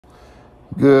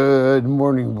Good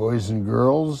morning, boys and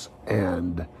girls,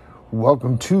 and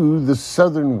welcome to the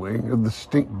southern wing of the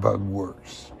Stink Bug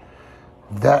Works.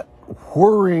 That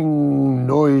whirring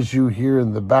noise you hear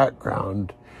in the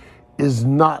background is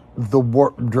not the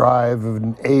warp drive of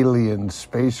an alien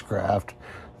spacecraft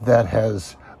that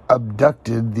has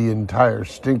abducted the entire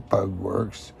Stink Bug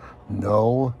Works.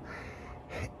 No,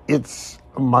 it's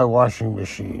my washing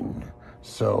machine.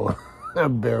 So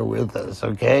bear with us,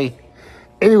 okay?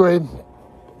 Anyway,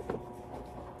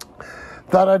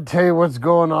 thought I'd tell you what's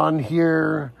going on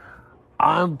here.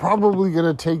 I'm probably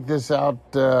going to take this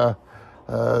out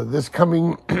this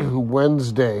coming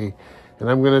Wednesday, and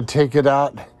I'm going to take it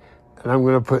out, and I'm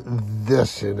going to put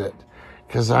this in it,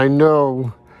 because I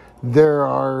know there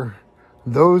are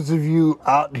those of you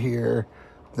out here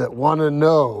that want to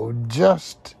know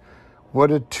just what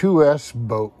a 2S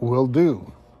boat will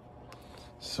do.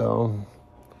 So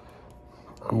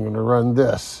I'm going to run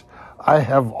this. I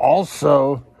have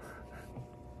also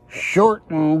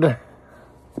shortened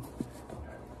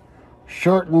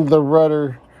the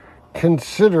rudder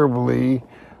considerably,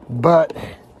 but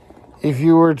if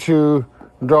you were to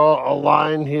draw a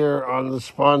line here on the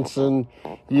sponson,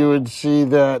 you would see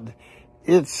that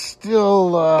it's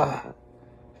still,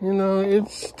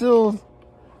 it's still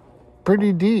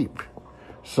pretty deep.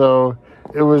 So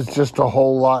it was just a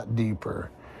whole lot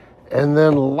deeper. And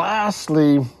then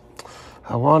lastly,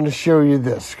 I want to show you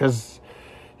this, because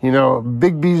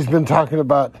Big B's been talking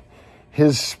about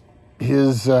his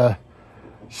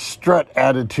strut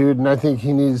attitude, and I think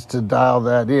he needs to dial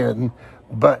that in.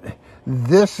 But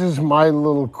this is my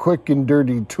little quick and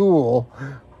dirty tool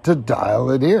to dial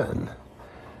it in.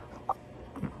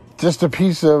 Just a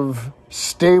piece of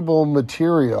stable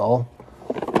material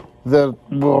that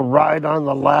will ride on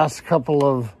the last couple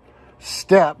of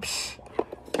steps,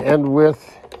 and with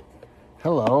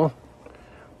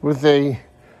a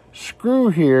screw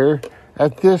here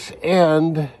at this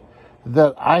end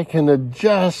that I can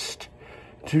adjust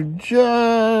to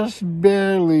just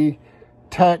barely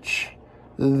touch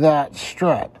that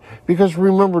strut. Because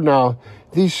remember now,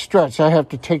 these struts, I have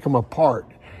to take them apart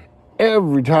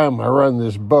every time I run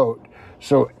this boat.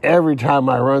 So every time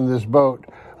I run this boat,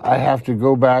 I have to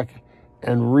go back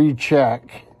and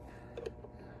recheck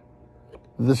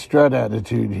the strut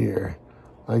attitude here.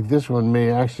 Like this one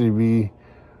may actually be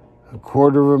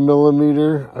 1/4 of a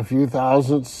millimeter, a few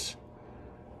thousandths.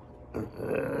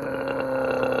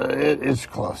 It's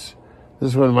close.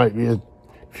 This one might be a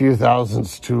few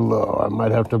thousandths too low. I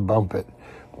might have to bump it.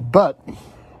 But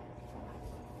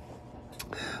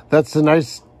that's the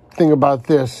nice thing about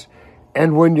this.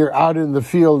 And when you're out in the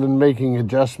field and making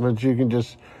adjustments, you can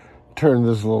just turn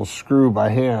this little screw by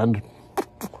hand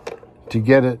to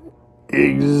get it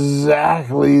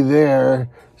exactly there.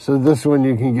 So this one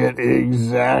you can get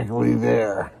exactly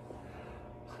there.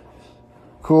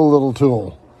 Cool little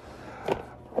tool.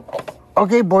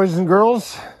 Okay, boys and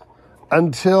girls,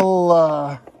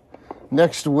 until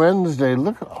next Wednesday,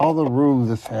 look at all the room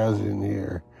this has in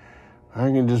here. I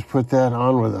can just put that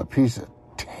on with a piece of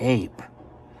tape.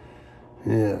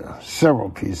 Yeah,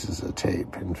 several pieces of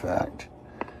tape, in fact.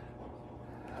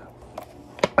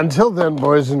 Until then,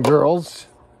 boys and girls,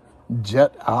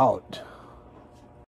 jet out.